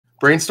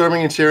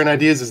Brainstorming and sharing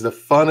ideas is the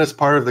funnest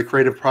part of the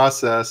creative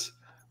process.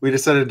 We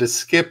decided to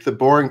skip the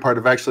boring part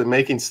of actually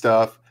making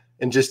stuff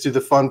and just do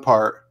the fun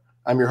part.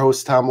 I'm your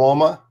host, Tom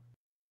Walma.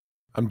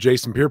 I'm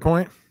Jason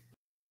Pierpoint.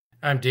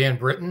 I'm Dan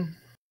Britton.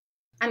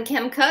 I'm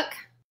Kim Cook.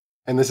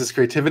 And this is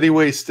Creativity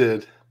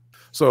Wasted.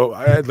 So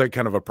I had like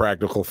kind of a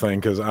practical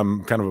thing because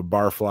I'm kind of a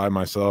barfly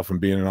myself,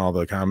 and being in all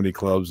the comedy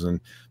clubs and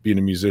being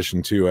a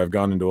musician too, I've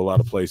gone into a lot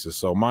of places.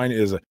 So mine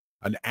is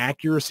an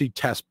accuracy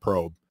test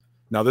probe.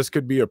 Now this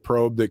could be a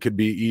probe that could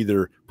be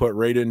either put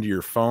right into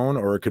your phone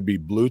or it could be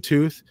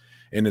Bluetooth,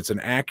 and it's an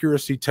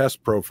accuracy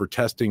test probe for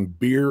testing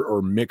beer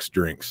or mixed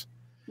drinks.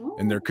 Ooh.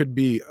 And there could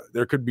be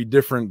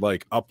different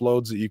like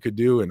uploads that you could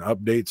do and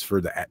updates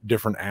for the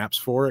different apps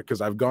for it. Because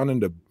I've gone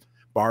into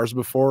bars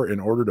before and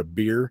ordered a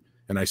beer,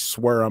 and I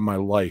swear on my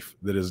life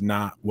that is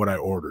not what I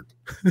ordered.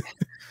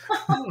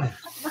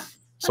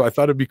 So I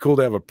thought it'd be cool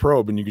to have a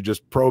probe, and you could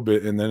just probe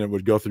it, and then it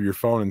would go through your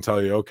phone and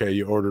tell you, okay,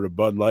 you ordered a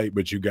Bud Light,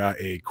 but you got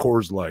a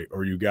Coors Light,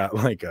 or you got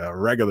like a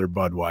regular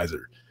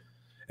Budweiser.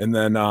 And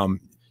then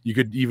you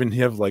could even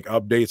have like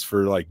updates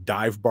for like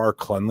dive bar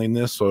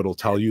cleanliness. So it'll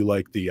tell you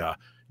like the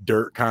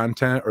dirt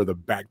content or the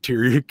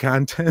bacteria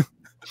content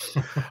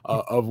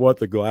of what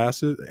the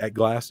glass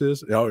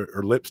is,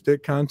 or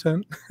lipstick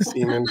content.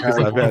 Semen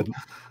content. I've had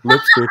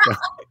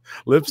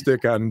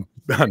lipstick on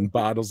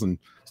bottles and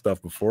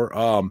stuff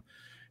before.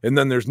 And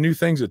then there's new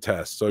things to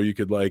test. So you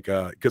could like,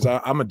 because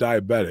I'm a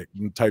diabetic,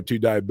 type 2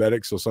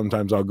 diabetic. So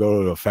sometimes I'll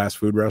go to a fast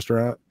food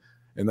restaurant,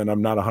 and then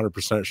I'm not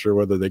 100% sure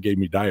whether they gave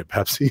me Diet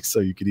Pepsi. So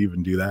you could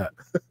even do that.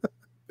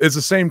 It's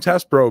the same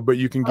test probe, but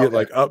you can get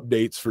like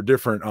updates for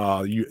different,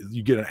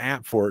 you get an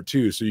app for it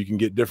too. So you can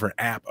get different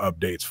app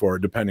updates for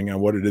it, depending on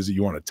what it is that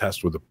you want to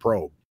test with a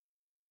probe.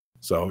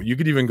 So you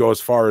could even go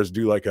as far as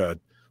do like a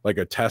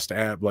test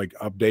app, like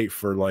update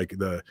for like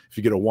if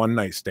you get a one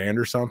night stand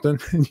or something,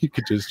 and you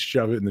could just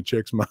shove it in the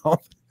chick's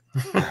mouth.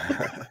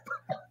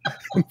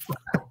 And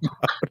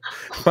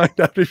find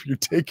out if you're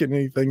taking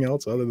anything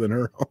else other than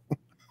her home.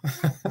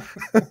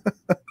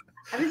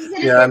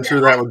 Yeah, I'm sure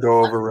that would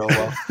go over real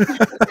well.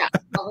 Yeah,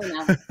 probably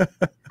not.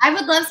 I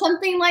would love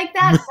something like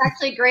that. It's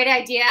actually a great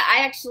idea. I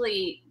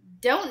actually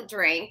don't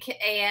drink,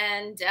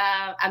 and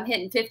I'm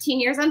hitting 15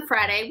 years on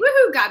Friday.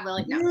 Woohoo, God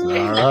willing. No,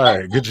 all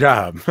right, good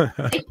job.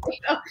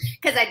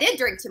 Because I did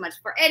drink too much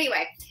before.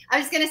 Anyway, I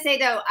was going to say,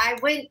 though, I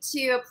went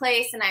to a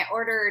place and I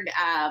ordered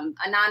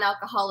a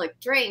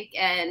non-alcoholic drink,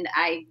 and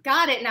I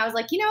got it, and I was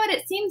like, you know what?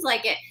 It seems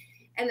like it.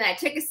 And then I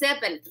took a sip,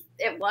 and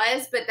it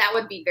was, but that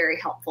would be very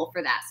helpful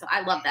for that. So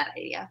I love that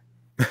idea.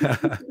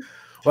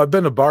 Well, I've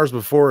been to bars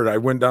before, and I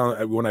went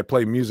down when I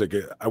play music.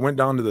 I went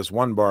down to this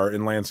one bar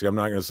in Lansing. I'm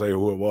not going to say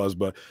who it was,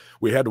 but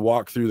we had to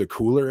walk through the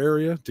cooler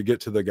area to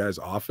get to the guy's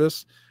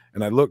office.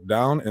 And I looked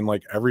down, and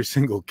like every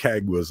single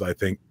keg was, I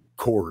think,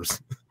 Coors.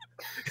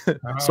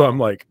 So I'm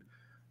like,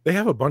 they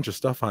have a bunch of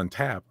stuff on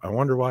tap. I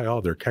wonder why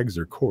all their kegs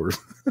are Coors.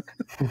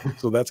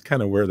 So that's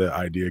kind of where the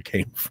idea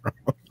came from.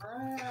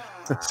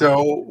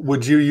 So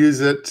would you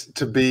use it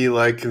to be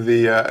like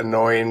the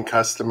annoying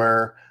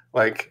customer?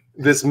 Like,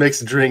 this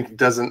mixed drink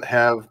doesn't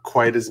have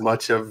quite as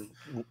much of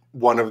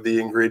one of the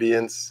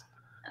ingredients.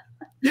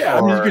 Yeah,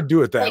 I mean, you could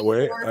do it that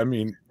way. I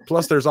mean,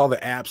 plus there's all the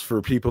apps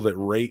for people that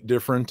rate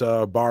different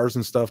bars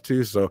and stuff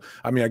too. So,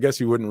 I mean, I guess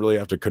you wouldn't really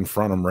have to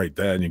confront them right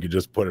then. You could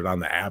just put it on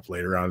the app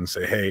later on and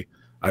say, hey,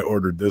 I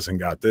ordered this and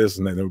got this.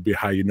 And then it would be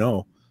how you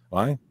know.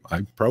 Well,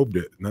 I probed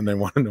it. And then they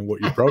want to know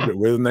what you probed it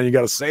with. And then you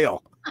got a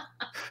sale.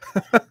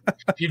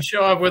 You'd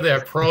show up with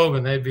that probe,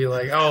 and they'd be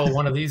like, oh,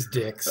 one of these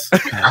dicks.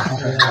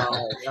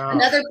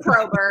 Another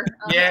prober.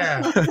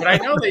 Yeah, but I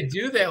know they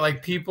do that.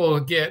 Like, people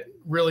get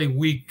really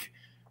weak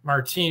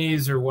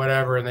martinis or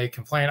whatever, and they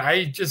complain.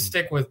 I just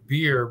stick with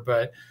beer,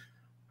 but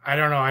I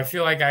don't know. I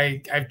feel like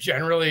I've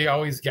generally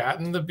always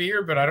gotten the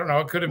beer, but I don't know.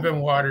 It could have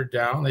been watered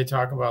down. They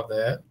talk about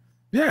that.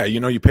 Yeah, you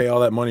know, you pay all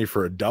that money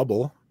for a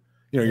double.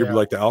 You know, you're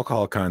like, the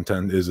alcohol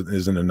content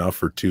isn't enough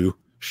for 2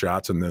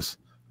 shots in this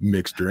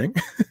mixed drink.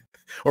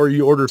 Or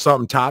you order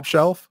something top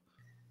shelf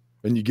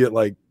and you get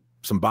like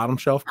some bottom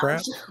shelf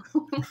crap.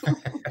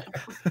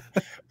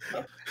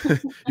 You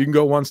can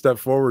go one step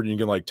forward, and you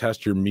can like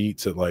test your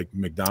meats at like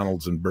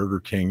McDonald's and Burger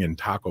King and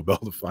Taco Bell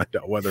to find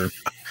out whether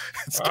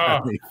it's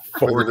got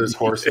whether there's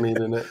horse meat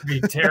in it. It'd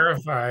be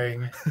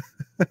terrifying.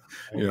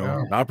 You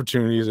know,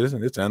 opportunities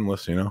it's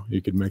endless. You know,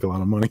 you could make a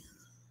lot of money.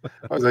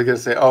 I was going to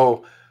say,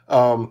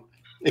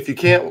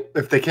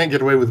 if they can't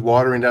get away with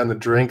watering down the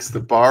drinks, the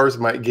bars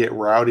might get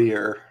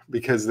rowdier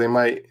because they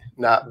might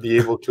not be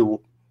able to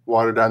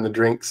water down the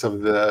drinks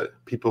of the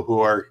people who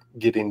are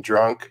getting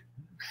drunk.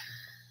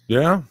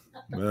 Yeah,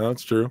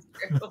 that's true.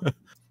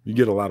 You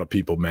get a lot of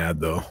people mad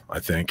though,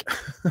 I think.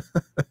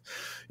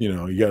 You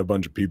know, you got a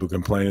bunch of people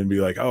complaining and be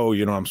like, oh,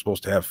 you know, I'm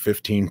supposed to have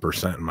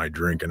 15% in my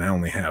drink and I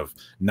only have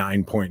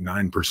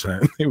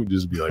 9.9%. They would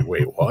just be like,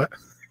 wait, what?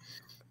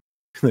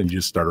 And then you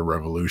just start a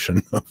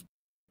revolution of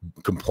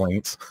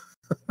complaints.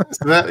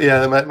 So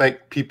that might make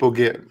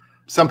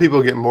some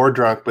people get more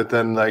drunk, but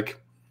then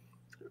like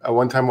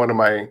one time one of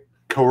my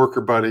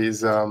coworker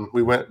buddies,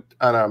 we went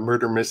on a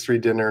murder mystery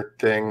dinner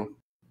thing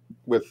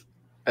with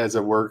as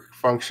a work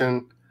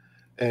function,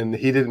 and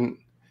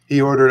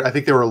he ordered, I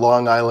think they were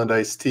Long Island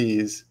iced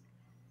teas,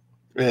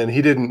 and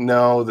he didn't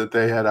know that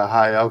they had a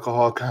high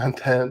alcohol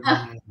content.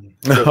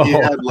 So he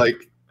had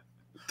like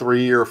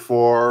 3 or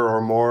 4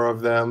 or more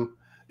of them,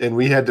 and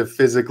we had to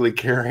physically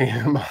carry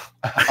him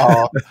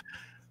off.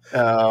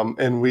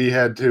 And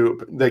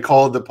they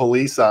called the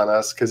police on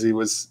us because he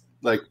was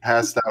like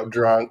passed out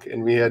drunk,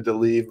 and we had to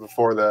leave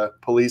before the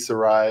police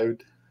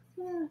arrived.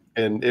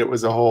 And it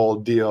was a whole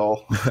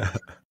deal.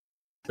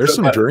 There's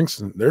some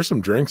drinks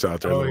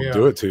out there that'll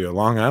do it to you.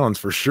 Long Island's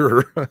for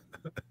sure.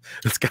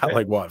 It's got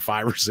like what,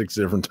 5 or 6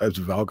 different types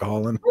of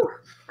alcohol in it.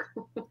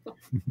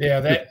 Yeah,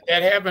 that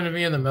happened to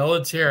me in the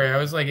military. I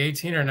was like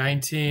 18 or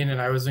 19,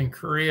 and I was in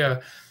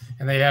Korea,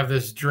 and they have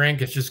this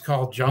drink. It's just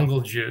called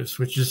jungle juice,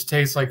 which just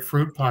tastes like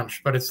fruit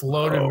punch, but it's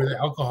loaded with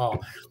alcohol.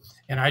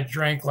 And I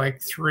drank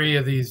like 3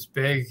 of these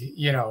big,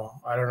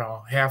 I don't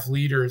know, half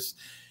liters,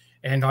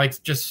 and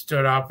like just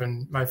stood up,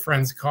 and my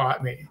friends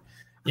caught me.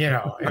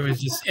 It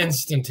was just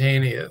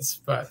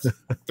instantaneous, but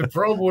the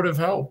probe would have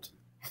helped.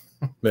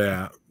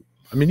 Yeah.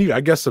 I mean,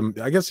 I guess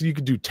you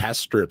could do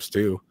test strips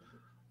too.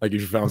 Like if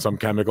you found some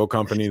chemical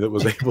company that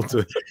was able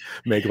to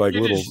make like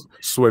little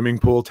swimming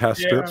pool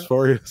test strips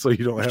for you, so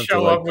you don't have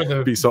to up with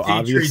a be so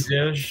obvious.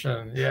 Dish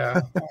and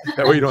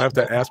That way you don't have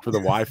to ask for the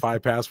Wi-Fi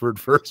password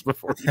first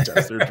before you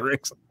test their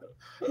drinks.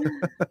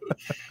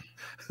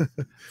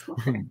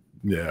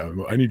 Yeah,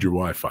 I need your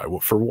Wi-Fi. Well,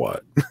 for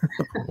what?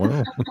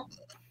 Well,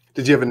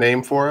 did you have a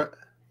name for it?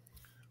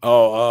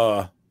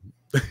 Oh,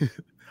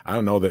 I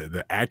don't know,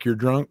 the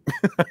AccuDrunk.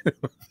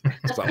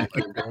 Something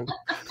like that.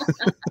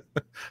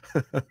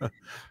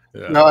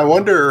 Yeah. Now I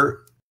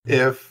wonder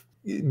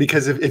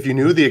because if you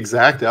knew the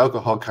exact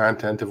alcohol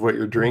content of what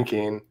you're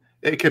drinking,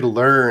 it could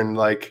learn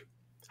like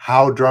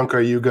how drunk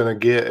are you gonna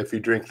get if you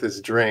drink this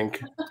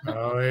drink.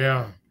 Oh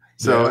yeah.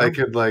 So it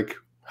could like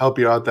help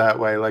you out that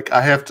way. Like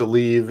I have to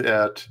leave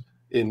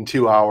in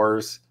 2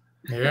 hours.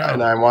 Yeah.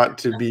 And I want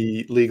to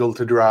be legal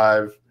to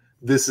drive.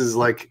 This is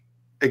like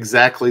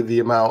exactly the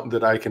amount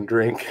that I can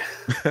drink.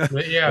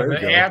 Yeah,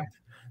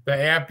 the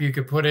app you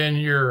could put in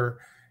your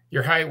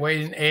height,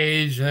 weight, and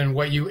age, and then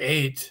what you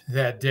ate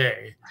that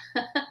day,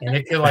 and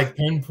it could like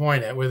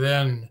pinpoint it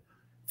within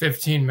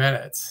 15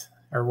 minutes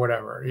or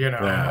whatever.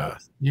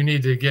 You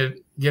need to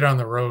get on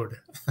the road.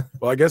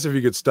 Well, I guess if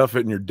you could stuff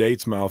it in your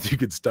date's mouth, you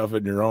could stuff it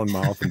in your own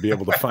mouth and be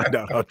able to find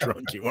out how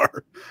drunk you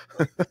are.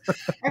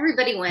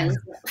 Everybody wins.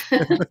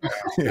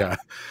 Yeah.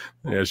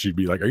 She'd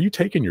be like, "Are you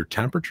taking your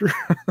temperature?"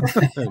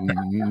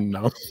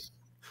 No.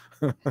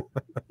 Yeah,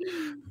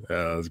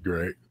 that's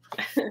great.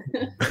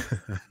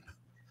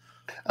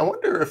 I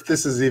wonder if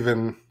this is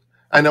even.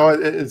 I know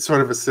it's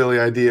sort of a silly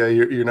idea.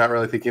 You're not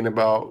really thinking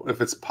about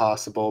if it's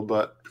possible,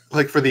 but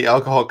like for the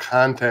alcohol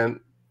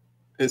content,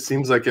 it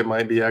seems like it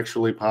might be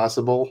actually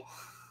possible.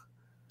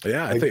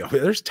 Yeah, I think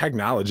there's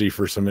technology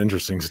for some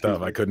interesting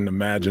stuff. I couldn't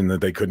imagine that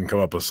they couldn't come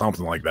up with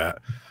something like that.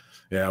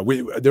 Yeah,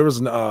 there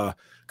was a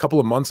couple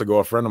of months ago,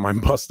 a friend of mine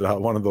busted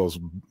out one of those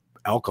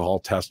alcohol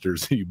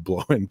testers that you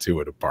blow into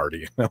at a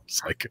party. And I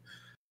was like,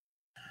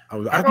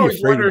 I've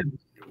always wondered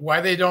why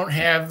they don't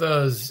have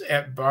those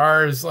at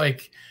bars,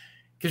 like,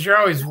 because you're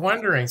always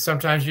wondering.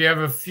 Sometimes you have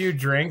a few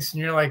drinks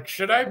and you're like,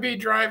 should I be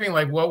driving?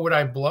 Like, what would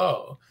I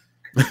blow?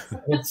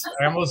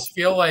 I almost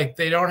feel like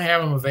they don't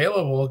have them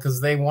available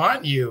because they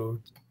want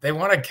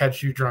to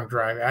catch you drunk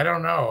driving. I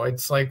don't know.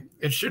 It's like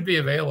it should be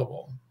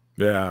available.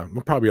 Yeah,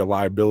 probably a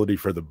liability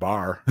for the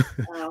bar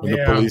when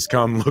the police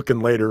come looking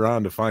later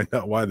on to find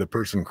out why the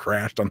person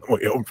crashed on the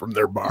way home from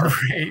their bar.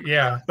 Right,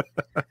 yeah.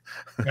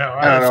 No,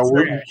 I don't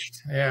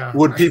know.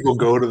 Would people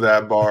go to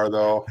that bar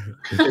though?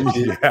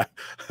 Yeah.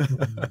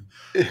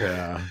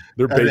 Yeah.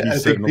 They're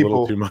babysitting a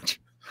little too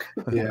much.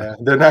 Yeah,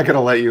 they're not going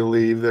to let you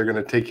leave. They're going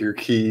to take your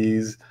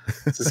keys.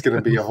 It's just going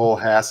to be a whole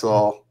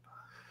hassle.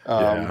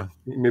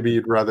 Maybe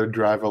you'd rather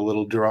drive a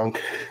little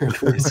drunk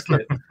and risk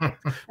it.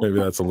 Maybe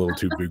that's a little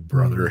too big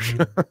brotherish.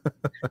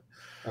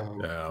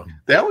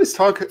 They always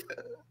talk,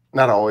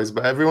 not always,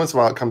 but every once in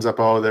a while it comes up,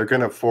 they're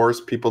going to force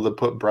people to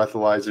put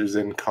breathalyzers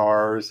in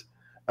cars.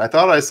 I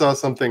thought I saw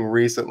something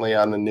recently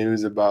on the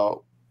news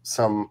about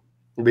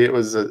maybe it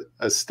was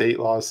a state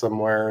law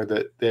somewhere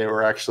that they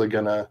were actually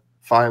going to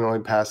finally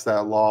pass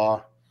that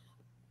law,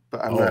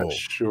 but I'm not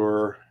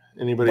sure.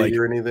 Anybody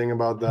hear anything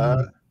about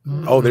that?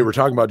 Oh, they were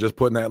talking about just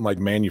putting that in like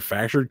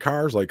manufactured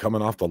cars, like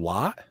coming off the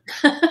lot.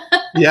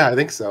 Yeah, I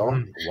think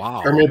so.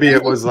 Wow. Or maybe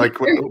it was like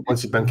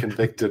once you've been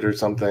convicted or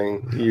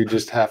something, you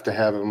just have to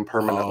have them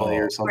permanently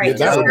or something. Right, to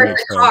start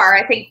the car.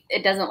 I think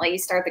it doesn't let you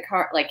start the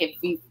car. Like if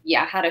you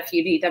had a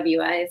few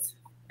DWIs,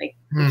 like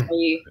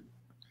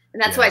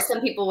and that's why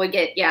some people would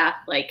get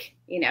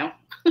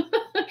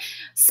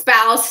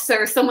spouse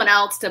or someone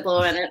else to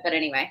blow in it. But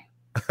anyway.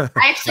 I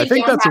actually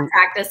don't have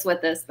practice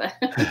with this, but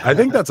I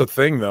think that's a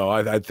thing, though.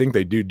 I think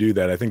they do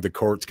that. I think the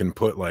courts can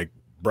put like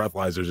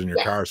breathalyzers in your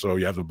car, so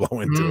you have to blow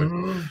into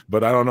it.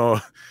 But I don't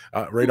know,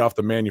 right off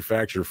the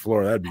manufacturer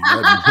floor, that'd be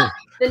the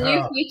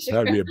new feature.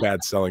 That'd be a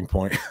bad selling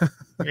point.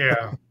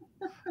 Yeah.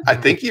 I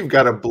think you've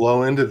got to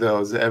blow into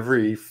those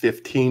every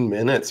 15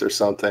 minutes or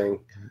something.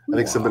 I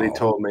think somebody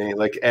told me,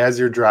 like, as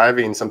you're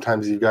driving,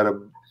 sometimes you've got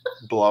to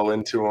blow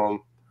into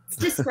them. It's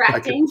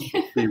distracting.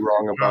 I could be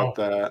wrong about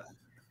that.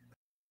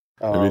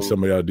 Maybe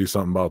somebody ought to do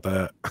something about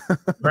that.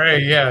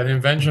 Right? Yeah, an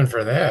invention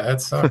for that.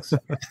 That sucks.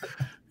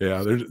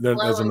 Yeah,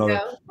 there's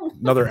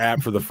another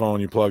app for the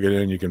phone. You plug it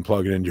in, you can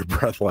plug it into your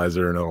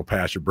breathalyzer, and it'll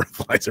pass your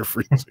breathalyzer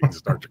for you so you can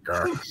start your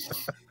car.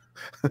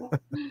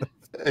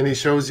 Any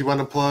shows you want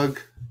to plug?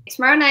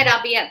 Tomorrow night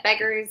I'll be at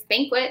Beggars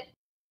Banquet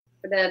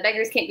for the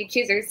Beggars Can't Be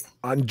Choosers.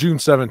 On June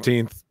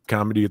 17th,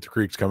 Comedy at the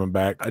Creek's coming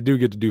back. I do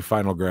get to do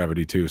Final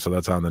Gravity too, so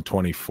that's on the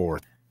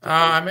 24th.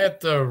 I'm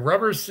at the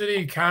Rubber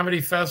City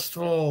Comedy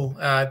Festival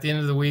at the end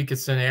of the week.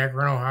 It's in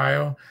Akron,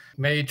 Ohio,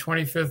 May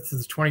 25th to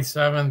the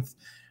 27th.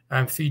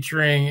 I'm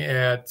featuring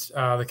at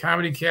the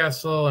Comedy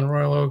Castle in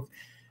Royal Oak.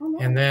 Oh,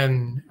 nice. And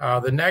then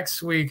the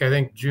next week, I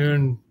think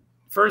June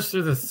 1st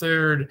through the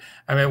 3rd,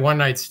 I'm at One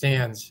Night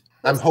Stands.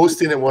 I'm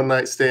hosting at One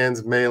Night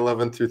Stands May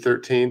 11th through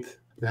 13th.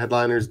 The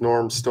headliner's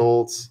Norm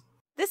Stoltz.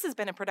 This has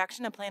been a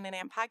production of Planet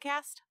Amp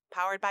Podcast,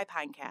 powered by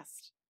Pinecast.